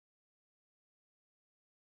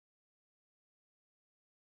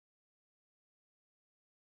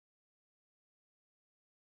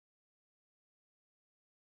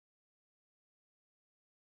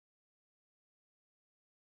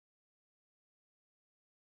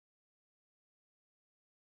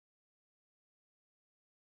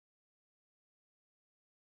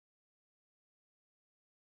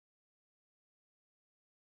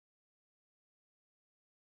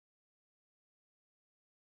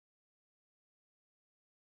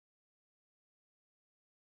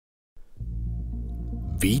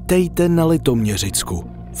Vítejte na Litoměřicku,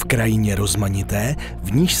 v krajině rozmanité,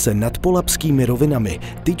 v níž se nad polabskými rovinami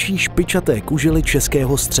tyčí špičaté kužely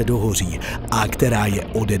českého středohoří a která je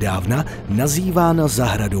odedávna nazývána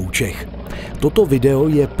Zahradou Čech. Toto video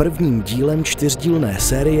je prvním dílem čtyřdílné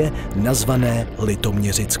série nazvané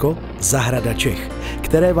Litoměřicko, Zahrada Čech,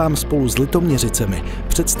 které vám spolu s Litoměřicemi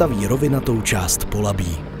představí rovinatou část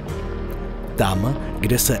Polabí. Tam,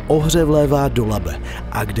 kde se Ohře vlévá do Labe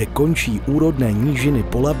a kde končí úrodné nížiny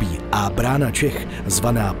Polabí a brána Čech,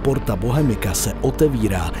 zvaná Porta Bohemika, se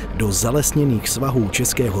otevírá do zalesněných svahů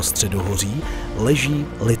českého středohoří, leží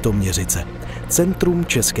Litoměřice, centrum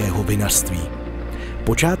českého vinařství.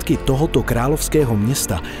 Počátky tohoto královského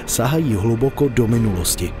města sahají hluboko do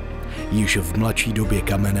minulosti. Již v mladší době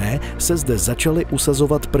kamenné se zde začali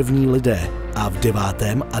usazovat první lidé a v 9.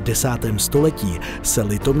 a 10. století se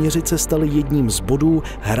Litoměřice staly jedním z bodů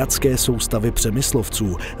hradské soustavy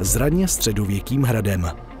přemyslovců s raně středověkým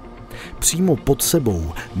hradem. Přímo pod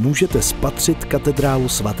sebou můžete spatřit katedrálu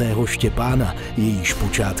svatého Štěpána, jejíž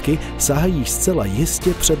počátky sahají zcela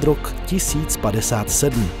jistě před rok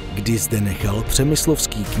 1057, kdy zde nechal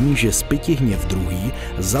přemyslovský kníže Spytihněv II.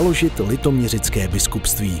 Založit litoměřické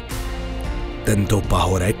biskupství. Tento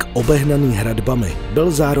pahorek, obehnaný hradbami,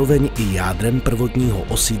 byl zároveň i jádrem prvotního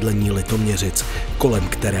osídlení Litoměřic, kolem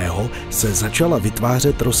kterého se začala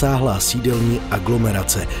vytvářet rozsáhlá sídelní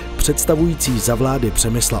aglomerace, představující za vlády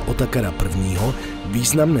Přemysla Otakara I.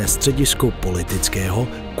 významné středisko politického,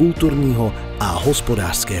 kulturního a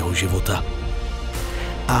hospodářského života.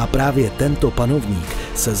 A právě tento panovník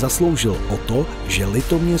se zasloužil o to, že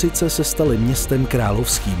Litoměřice se staly městem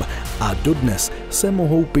královským a dodnes se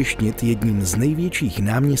mohou pyšnit jedním z největších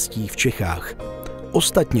náměstí v Čechách.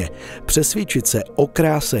 Ostatně přesvědčit se o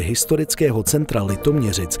kráse historického centra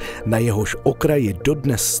Litoměřic, na jehož okraji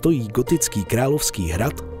dodnes stojí gotický královský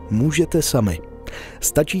hrad, můžete sami.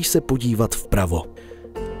 Stačí se podívat vpravo.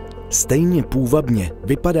 Stejně půvabně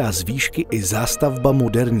vypadá z výšky i zástavba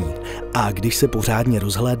moderní a když se pořádně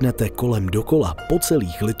rozhlédnete kolem dokola po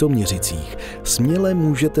celých Litoměřicích, směle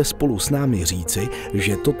můžete spolu s námi říci,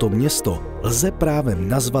 že toto město lze právem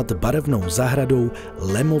nazvat barevnou zahradou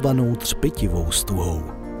lemovanou třpitivou stuhou.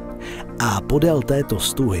 A podél této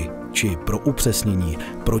stuhy, či pro upřesnění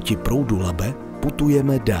proti proudu Labe,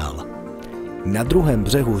 putujeme dál. Na druhém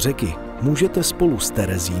břehu řeky můžete spolu s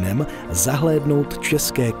Terezínem zahlédnout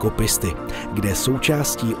české kopisty, kde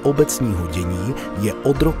součástí obecního dění je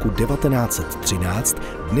od roku 1913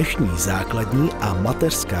 dnešní základní a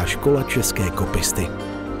mateřská škola české kopisty.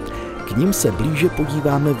 K nim se blíže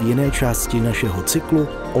podíváme v jiné části našeho cyklu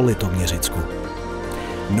o Litoměřicku.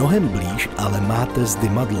 Mnohem blíž ale máte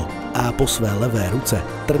Zdymadlo a po své levé ruce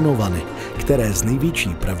Trnovany, které s největší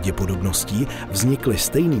pravděpodobností vznikly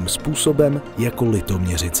stejným způsobem jako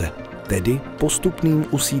Litoměřice, tedy postupným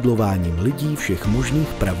usídlováním lidí všech možných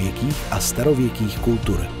pravěkých a starověkých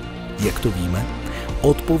kultur. Jak to víme?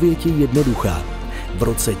 Odpověď je jednoduchá. V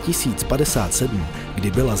roce 1057,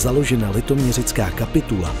 kdy byla založena litoměřická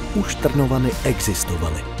kapitula, už Trnovany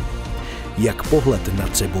existovaly. Jak pohled na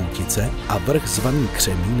Třeboutice a vrch zvaný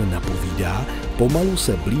Křemín napovídá, pomalu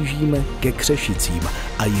se blížíme ke Křešicím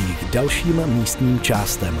a jejich dalším místním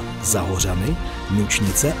částem Zahořany,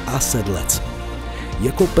 Nučnice a Sedlec.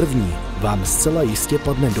 Jako první vám zcela jistě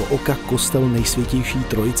padne do oka kostel Nejsvětější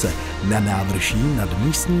Trojice na návrší nad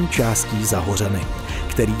místní částí Zahořany,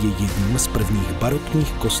 který je jedním z prvních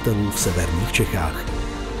barokních kostelů v severních Čechách.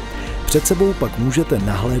 Před sebou pak můžete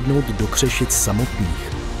nahlédnout do Křešic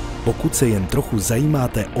samotných. Pokud se jen trochu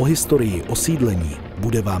zajímáte o historii osídlení,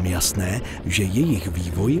 bude vám jasné, že jejich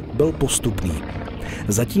vývoj byl postupný.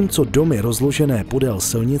 Zatímco domy rozložené podél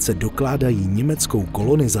silnice dokládají německou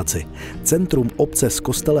kolonizaci, centrum obce s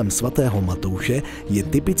kostelem svatého Matouše je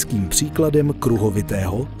typickým příkladem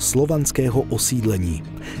kruhovitého slovanského osídlení.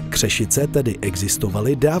 Křešice tedy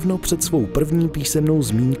existovaly dávno před svou první písemnou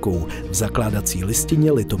zmínkou v zakládací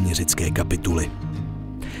listině litoměřické kapituly.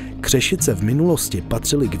 Křešice v minulosti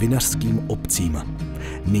patřily k vinařským obcím.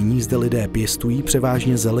 Nyní zde lidé pěstují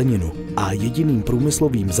převážně zeleninu a jediným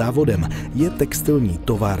průmyslovým závodem je textilní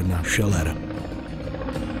továrna Scheller.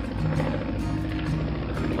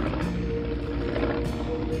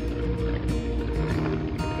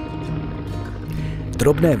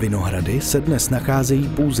 Drobné vinohrady se dnes nacházejí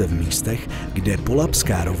pouze v místech, kde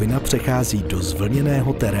polabská rovina přechází do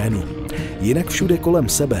zvlněného terénu. Jinak všude kolem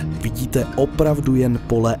sebe vidíte opravdu jen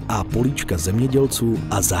pole a políčka zemědělců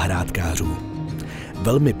a zahrádkářů.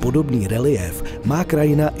 Velmi podobný reliéf má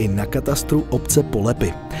krajina i na katastru obce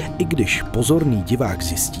Polepy, i když pozorný divák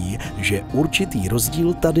zjistí, že určitý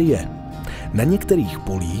rozdíl tady je. Na některých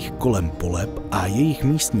polích kolem Polep a jejich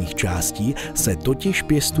místních částí se totiž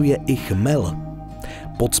pěstuje i chmel.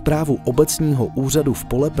 Pod správu obecního úřadu v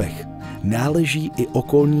Polepech náleží i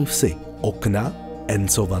okolní vsi Okna,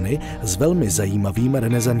 Encovany s velmi zajímavým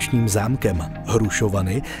renesančním zámkem,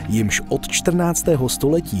 Hrušovany, jimž od 14.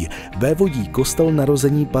 století vévodí kostel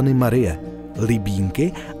Narození Panny Marie,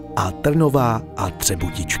 Libínky a Trnová a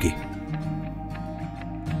Třebutičky.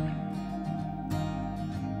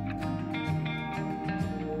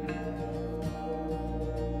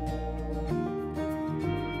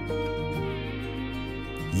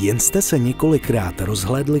 Jen jste se několikrát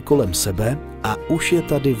rozhlédli kolem sebe a už je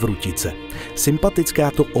tady Vrutice.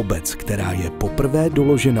 Sympatická to obec, která je poprvé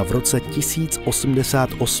doložena v roce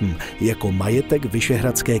 1088 jako majetek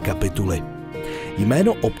Vyšehradské kapituly.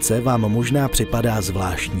 Jméno obce vám možná připadá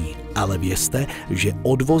zvláštní, ale vězte, že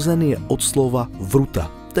odvozen je od slova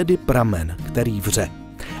vruta, tedy pramen, který vře.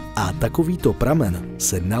 A takovýto pramen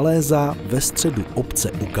se nalézá ve středu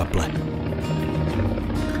obce u kaple.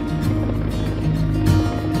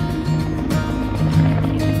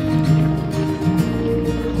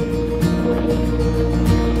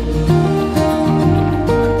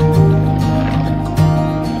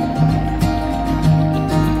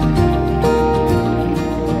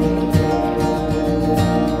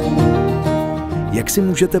 Jak si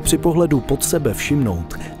můžete při pohledu pod sebe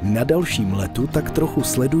všimnout, na dalším letu tak trochu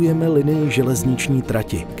sledujeme linii železniční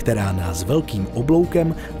trati, která nás velkým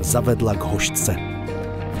obloukem zavedla k Hošťce.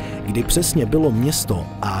 Kdy přesně bylo město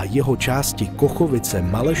a jeho části Kochovice,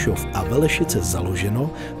 Malešov a Velešice založeno,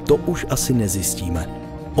 to už asi nezjistíme.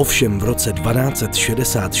 Ovšem v roce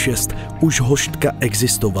 1266 už Hoštka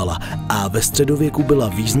existovala a ve středověku byla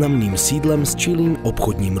významným sídlem s čilým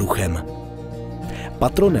obchodním ruchem.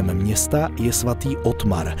 Patronem města je svatý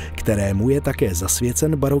Otmar, kterému je také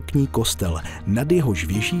zasvěcen barokní kostel, nad jehož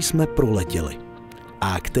věží jsme proletěli.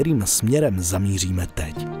 A kterým směrem zamíříme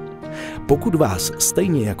teď? Pokud vás,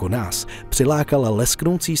 stejně jako nás, přilákala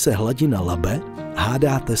lesknoucí se hladina Labe,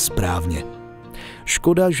 hádáte správně.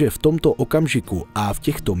 Škoda, že v tomto okamžiku a v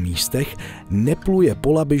těchto místech nepluje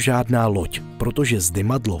po Labi žádná loď, protože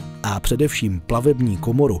zdymadlo a především plavební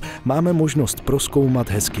komoru máme možnost prozkoumat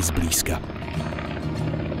hezky zblízka.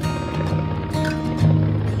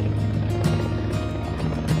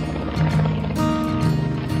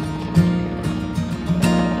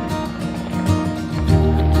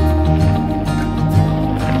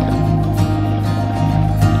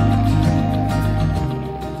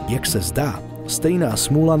 Jak se zdá, stejná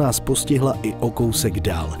smůla nás postihla i o kousek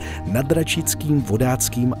dál, nad Račickým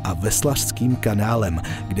vodáckým a veslařským kanálem,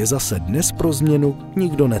 kde zase dnes pro změnu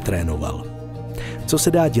nikdo netrénoval. Co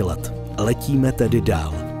se dá dělat? Letíme tedy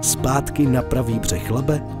dál, zpátky na pravý břeh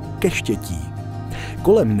Labe ke Štětí.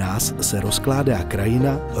 Kolem nás se rozkládá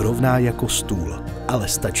krajina rovná jako stůl, ale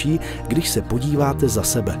stačí, když se podíváte za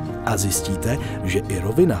sebe a zjistíte, že i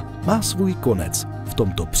rovina má svůj konec, v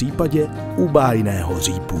tomto případě u bájného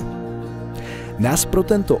řípu. Nás pro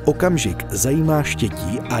tento okamžik zajímá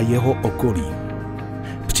Štětí a jeho okolí.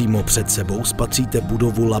 Přímo před sebou spatříte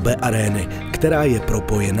budovu Labe arény, která je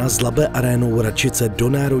propojena s Labe arénou Račice do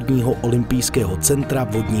Národního olympijského centra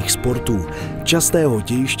vodních sportů, častého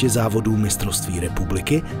dějiště závodů mistrovství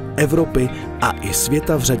republiky, Evropy a i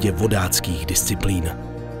světa v řadě vodáckých disciplín.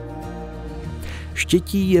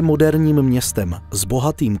 Štětí je moderním městem s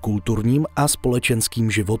bohatým kulturním a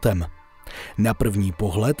společenským životem. Na první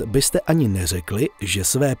pohled byste ani neřekli, že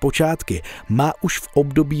své počátky má už v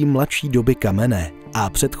období mladší doby kamenné a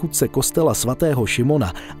předchůdce kostela svatého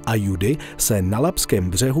Šimona a Judy se na labském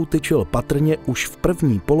břehu tyčil patrně už v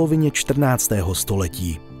první polovině 14.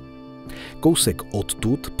 století. Kousek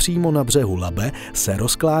odtud, přímo na břehu Labe, se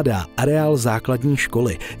rozkládá areál základní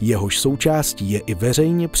školy, jehož součástí je i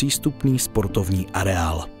veřejně přístupný sportovní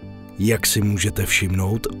areál. Jak si můžete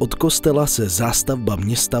všimnout, od kostela se zástavba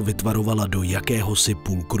města vytvarovala do jakéhosi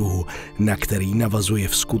půlkruhu, na který navazuje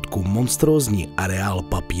v skutku monstrózní areál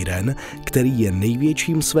Papíren, který je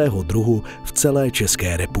největším svého druhu v celé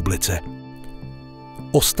České republice.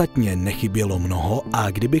 Ostatně nechybělo mnoho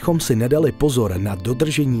a kdybychom si nedali pozor na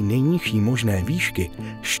dodržení nejnižší možné výšky,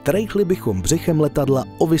 štrejchli bychom břichem letadla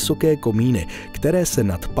o vysoké komíny, které se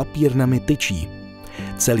nad papírnami tyčí.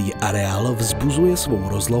 Celý areál vzbuzuje svou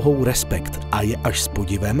rozlohou respekt a je až s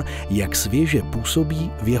podivem, jak svěže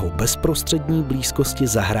působí v jeho bezprostřední blízkosti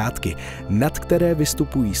zahrádky, nad které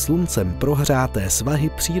vystupují sluncem prohřáté svahy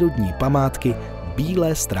přírodní památky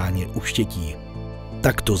Bílé stráně u Štětí.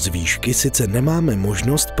 Takto z výšky sice nemáme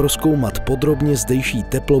možnost prozkoumat podrobně zdejší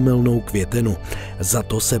teplomilnou květenu, za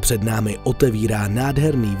to se před námi otevírá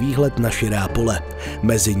nádherný výhled na širá pole.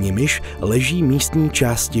 Mezi nimiž leží místní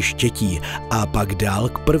části Štětí a pak dál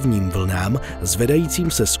k prvním vlnám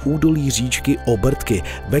zvedajícím se z údolí říčky Obrtky,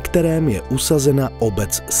 ve kterém je usazena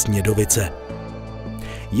obec Snědovice.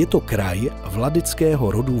 Je to kraj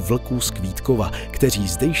vladického rodu vlků z Kvítkova, kteří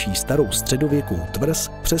zdejší starou středověkou tvrz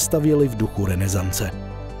přestavěli v duchu renesance.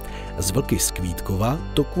 Z vlky z Kvítkova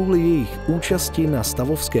to kvůli jejich účasti na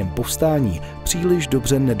stavovském povstání příliš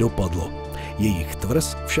dobře nedopadlo. Jejich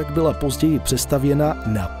tvrz však byla později přestavěna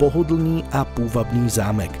na pohodlný a půvabný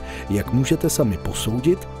zámek, jak můžete sami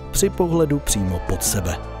posoudit při pohledu přímo pod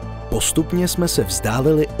sebe. Postupně jsme se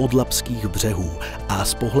vzdálili od labských břehů a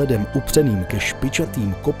s pohledem upřeným ke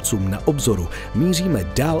špičatým kopcům na obzoru míříme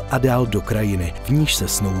dál a dál do krajiny, v níž se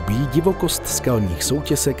snoubí divokost skalních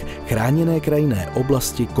soutěsek chráněné krajinné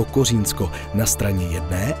oblasti Kokořínsko na straně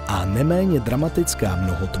jedné a neméně dramatická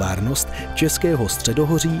mnohotvárnost Českého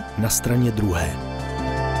středohoří na straně druhé.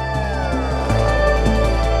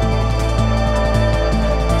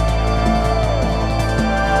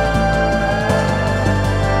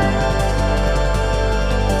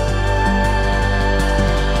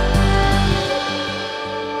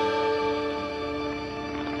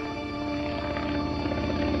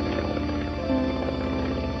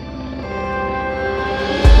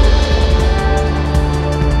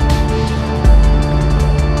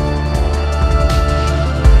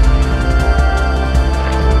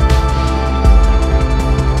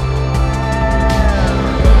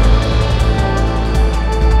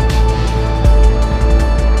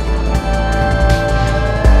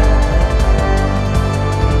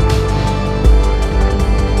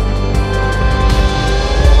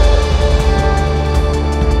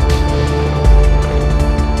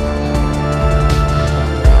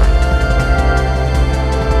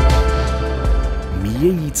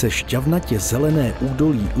 Šťavnatě zelené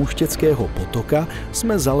údolí Úštěckého potoka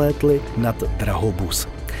jsme zalétli nad Drahobuz.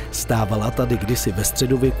 Stávala tady kdysi ve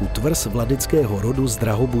středověku tvrz vladického rodu z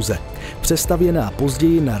Drahobuze, přestavěná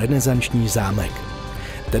později na renesanční zámek.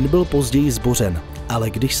 Ten byl později zbořen, ale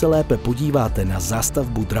když se lépe podíváte na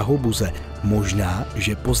zástavbu Drahobuze, možná,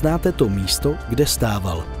 že poznáte to místo, kde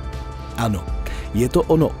stával. Ano, je to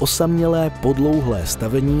ono osamělé podlouhlé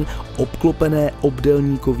stavení obklopené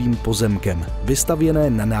obdélníkovým pozemkem, vystavěné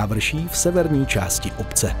na návrší v severní části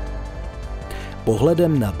obce.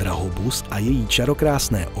 Pohledem na Drahobuz a její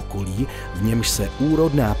čarokrásné okolí, v němž se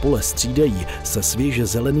úrodná pole střídají se svěže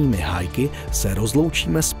zelenými hájky, se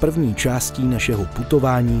rozloučíme s první částí našeho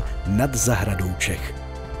putování nad Zahradou Čech.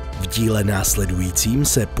 V díle následujícím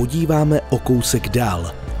se podíváme o kousek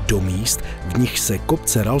dál, do míst, v nich se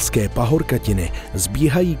kopce Ralské pahorkatiny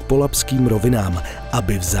zbíhají k polabským rovinám,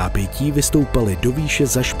 aby v zápětí vystoupaly do výše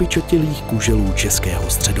zašpičatělých kuželů Českého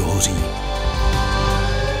středohoří.